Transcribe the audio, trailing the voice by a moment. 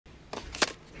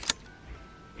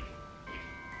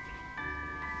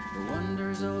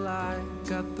Wonders of life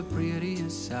got the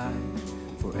prettiest side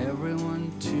for everyone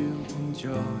to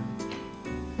enjoy.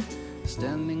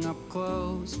 Standing up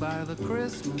close by the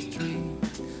Christmas tree,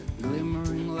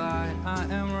 glimmering light, I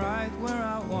am right where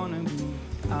I wanna be.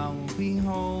 I will be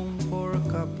home for a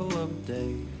couple of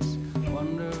days,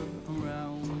 wander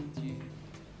around with you.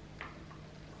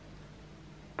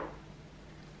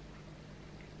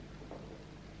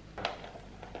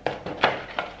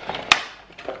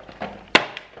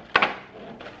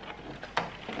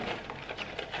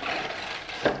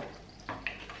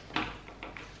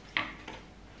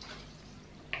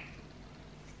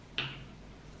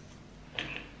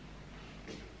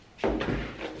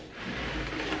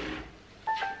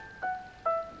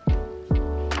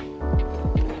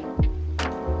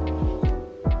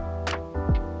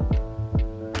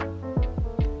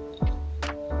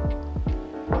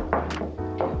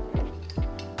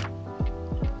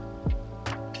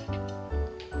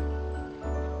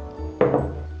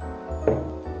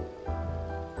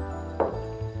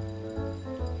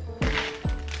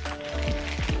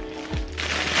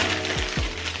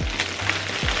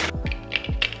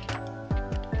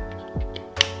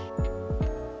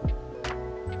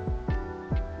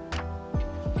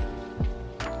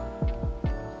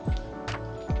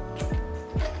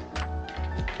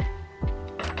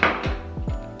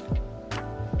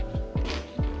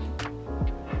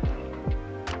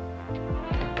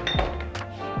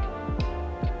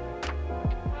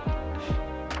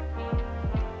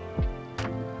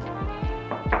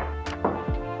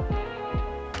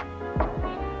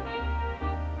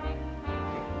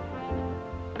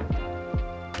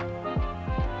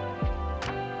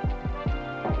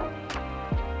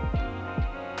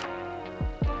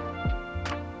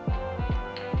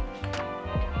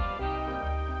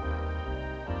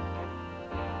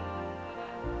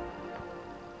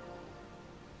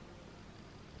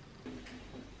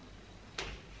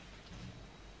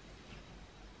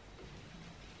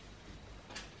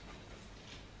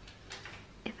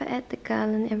 If I add the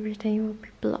garland, everything will be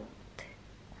blocked.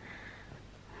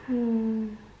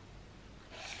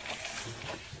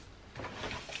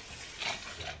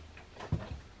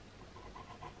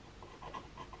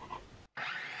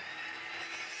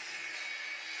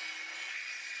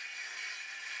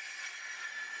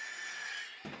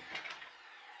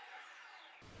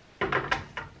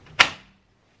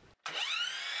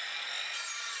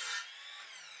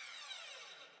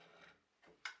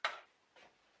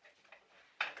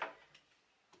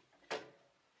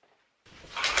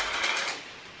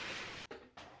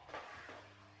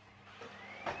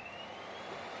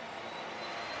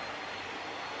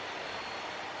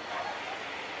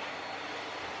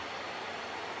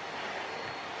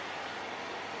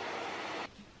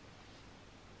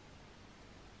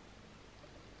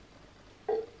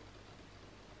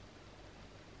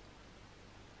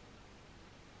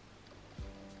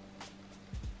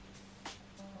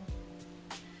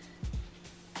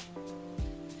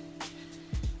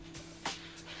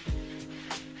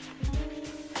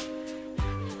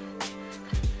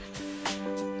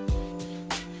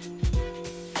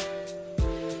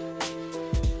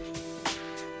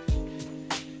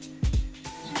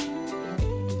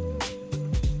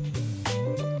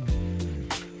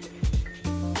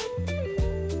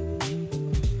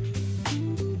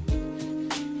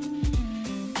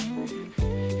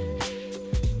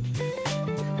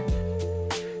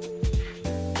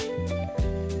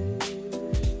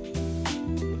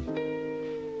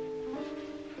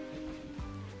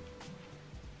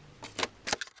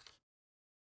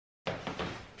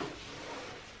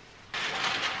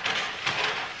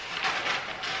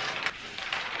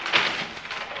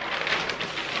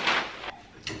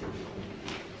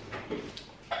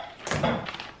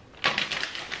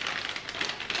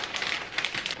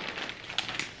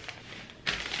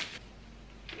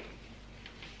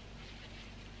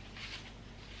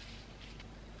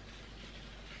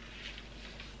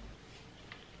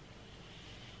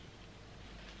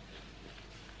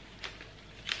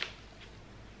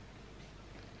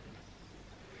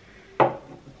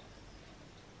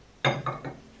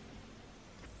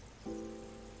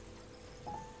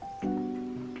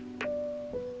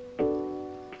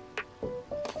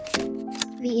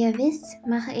 Wie ihr wisst,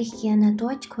 mache ich gerne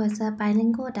Deutschkurse bei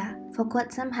Lingoda. Vor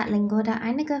kurzem hat Lingoda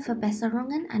einige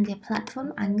Verbesserungen an der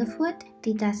Plattform angeführt,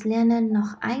 die das Lernen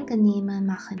noch angenehmer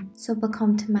machen. So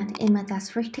bekommt man immer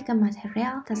das richtige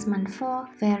Material, das man vor,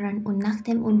 während und nach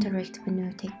dem Unterricht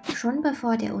benötigt. Schon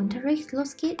bevor der Unterricht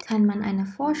losgeht, kann man eine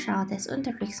Vorschau des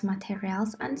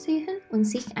Unterrichtsmaterials ansehen und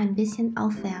sich ein bisschen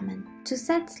aufwärmen.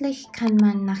 Zusätzlich kann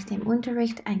man nach dem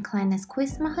Unterricht ein kleines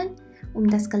Quiz machen, um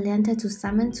das Gelernte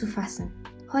zusammenzufassen.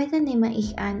 Heute nehme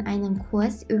ich an einem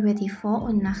Kurs über die Vor-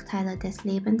 und Nachteile des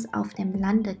Lebens auf dem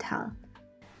Lande teil.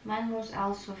 Man muss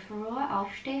also früher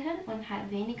aufstehen und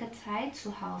hat weniger Zeit zu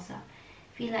Hause.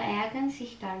 Viele ärgern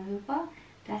sich darüber,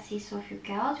 dass sie so viel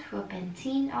Geld für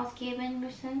Benzin ausgeben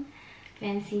müssen,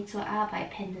 wenn sie zur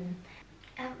Arbeit pendeln.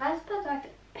 Was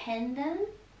bedeutet pendeln?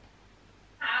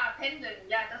 Pendeln,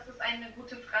 ja, das ist eine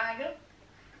gute Frage.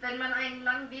 Wenn man einen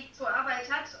langen Weg zur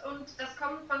Arbeit hat und das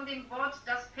kommt von dem Wort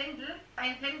das Pendel.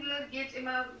 Ein Pendel geht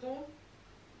immer so,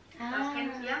 das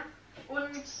kennt ihr.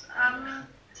 Und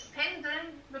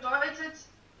pendeln bedeutet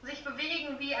sich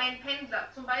bewegen wie ein Pendler.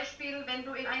 Zum Beispiel, wenn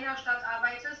du in einer Stadt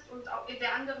arbeitest und auch in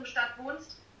der anderen Stadt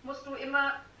wohnst, musst du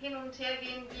immer hin und her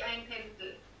gehen wie ein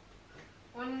Pendel.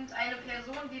 Und eine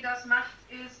Person, die das macht,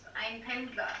 ist ein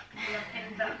Pendler, der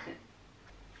Pendler.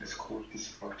 Ist gut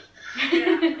gesagt.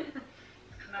 Ja,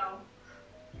 genau.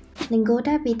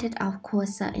 Lingoda bietet auch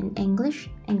Kurse in Englisch,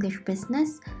 English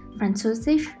Business,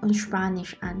 Französisch und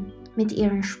Spanisch an. Mit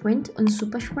ihren Sprint- und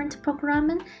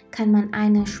Supersprint-Programmen kann man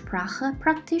eine Sprache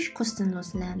praktisch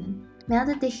kostenlos lernen.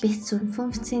 Melde dich bis zum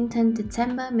 15.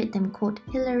 Dezember mit dem Code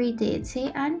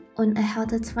HillaryDEC an und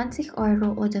erhalte 20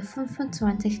 € oder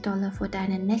 $25 für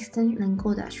deinen nächsten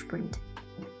Lingoda-Sprint.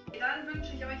 Dann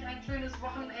wünsche ich euch ein schönes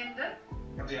Wochenende.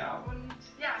 Und ja. Und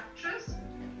ja, tschüss.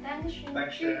 Dankeschön.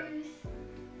 Danke. Tschüss.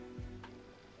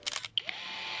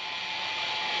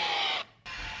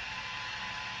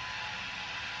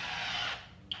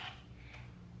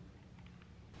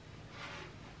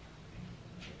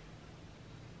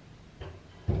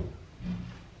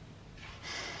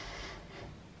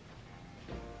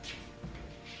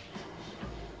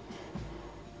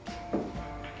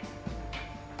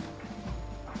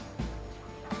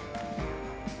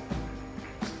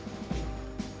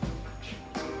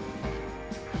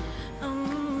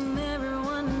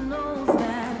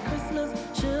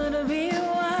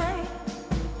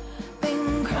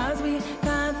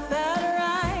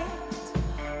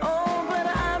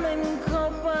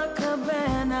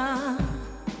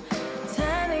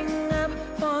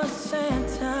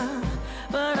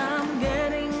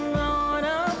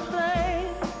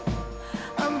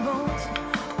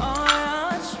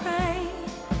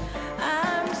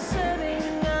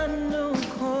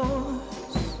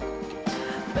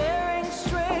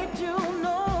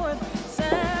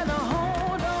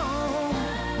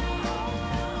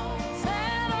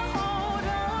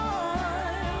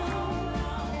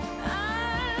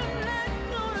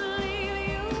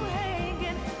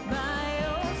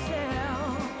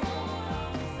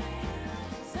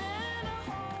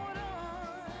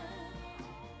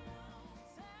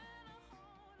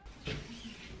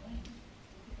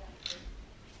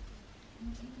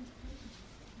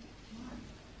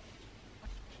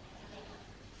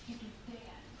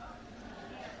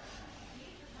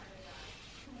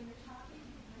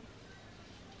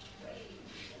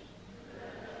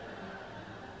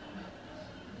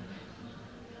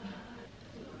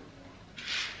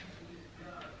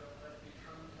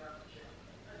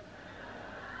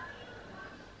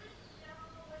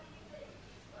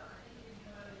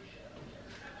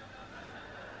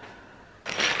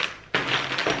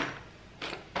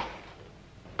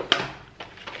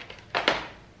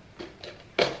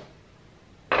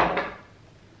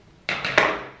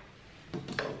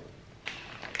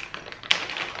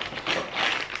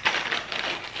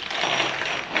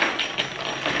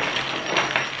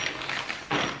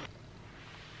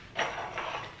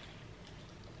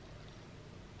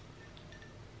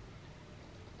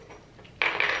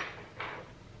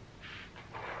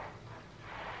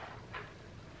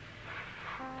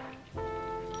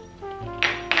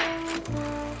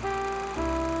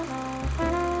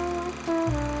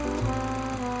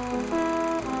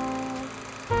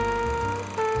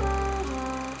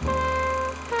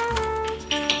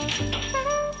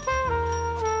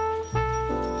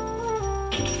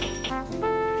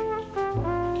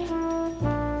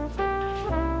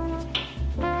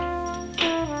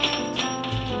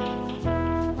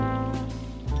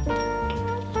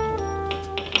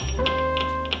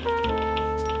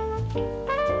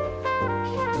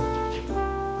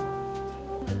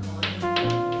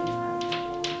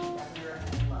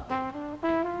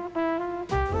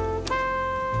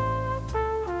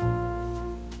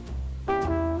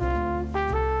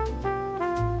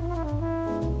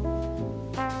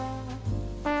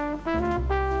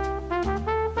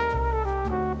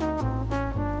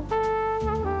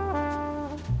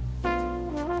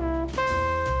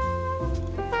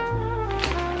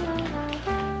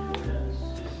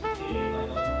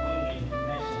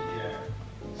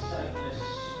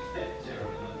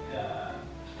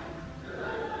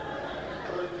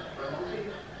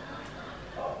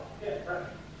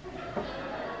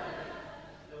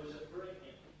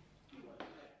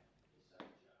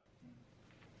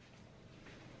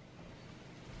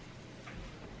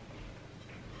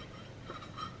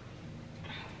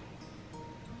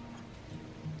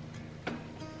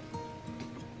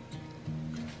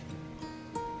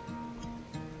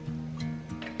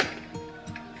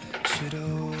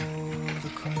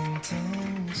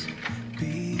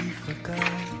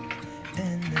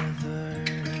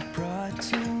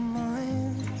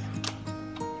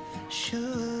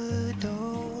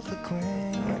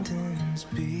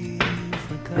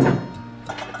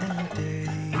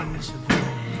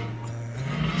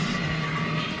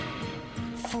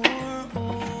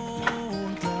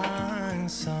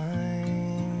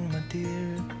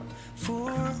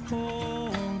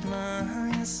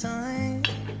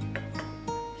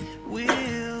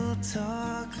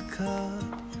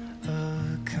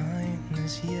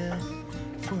 kindness yet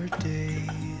for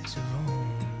days of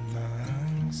auld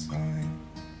lang syne.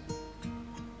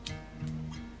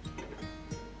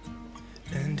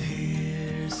 And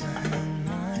here's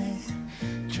my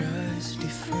trusty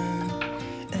friend,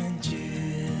 and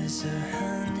here's a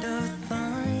hand of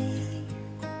thine.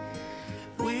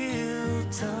 We'll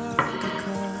talk a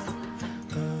cup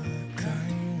of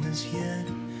kindness yet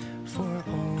for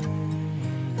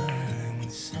auld lang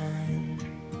syne.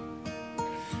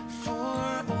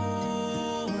 For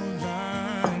auld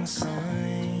lang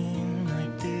syne, my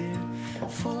dear,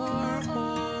 for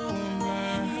auld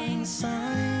lang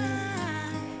syne.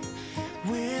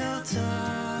 We'll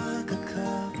talk a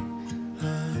cup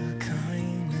of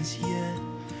kindness yet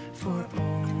for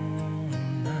auld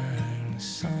lang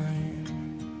syne.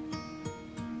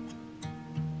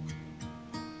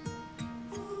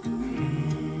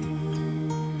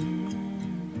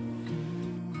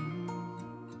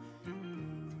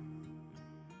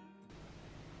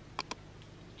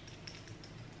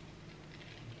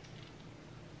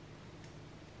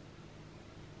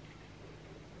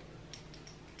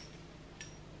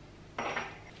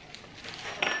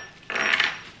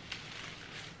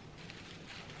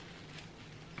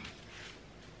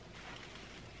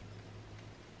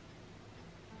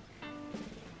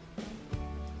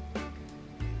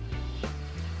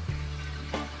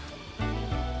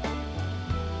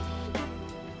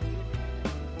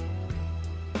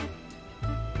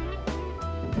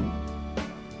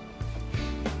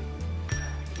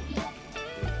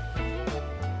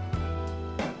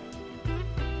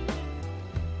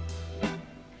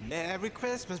 Merry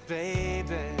Christmas,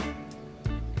 baby.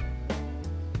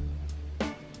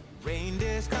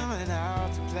 Reindeer's coming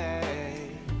out to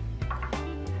play.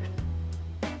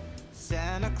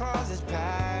 Santa Claus is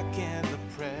packing the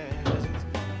presents,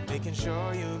 making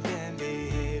sure you've been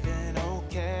behaving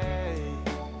okay.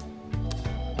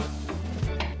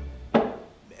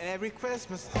 Merry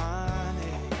Christmas,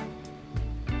 honey.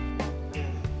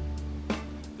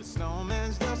 The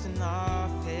snowman's dusting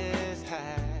off his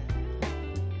hat,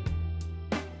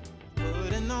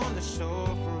 putting on the show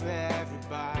for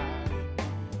everybody,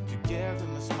 to give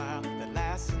them a smile that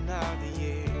lasts another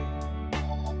year.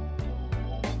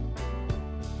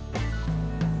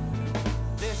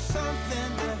 There's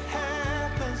something that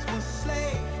happens when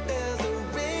sleigh bells are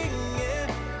ringing,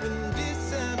 when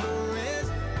December ends,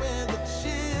 when the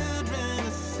children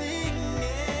are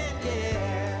singing,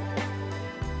 yeah.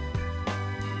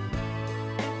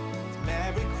 It's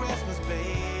Merry Christmas,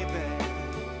 baby.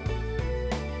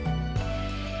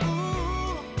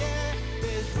 Ooh, yeah,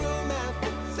 there's room at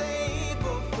the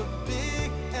table for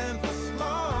big and for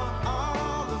small.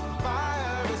 The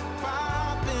fire is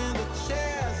popping, the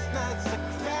chestnuts are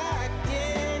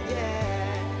cracking,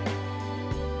 yeah.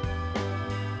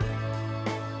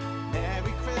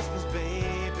 Merry Christmas,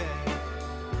 baby.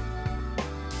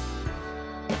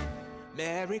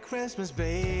 Merry Christmas,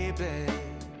 baby.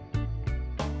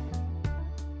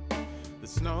 The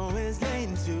snow is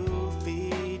laying 2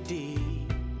 feet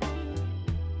deep.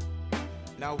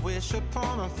 Now wish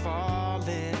upon a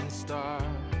falling star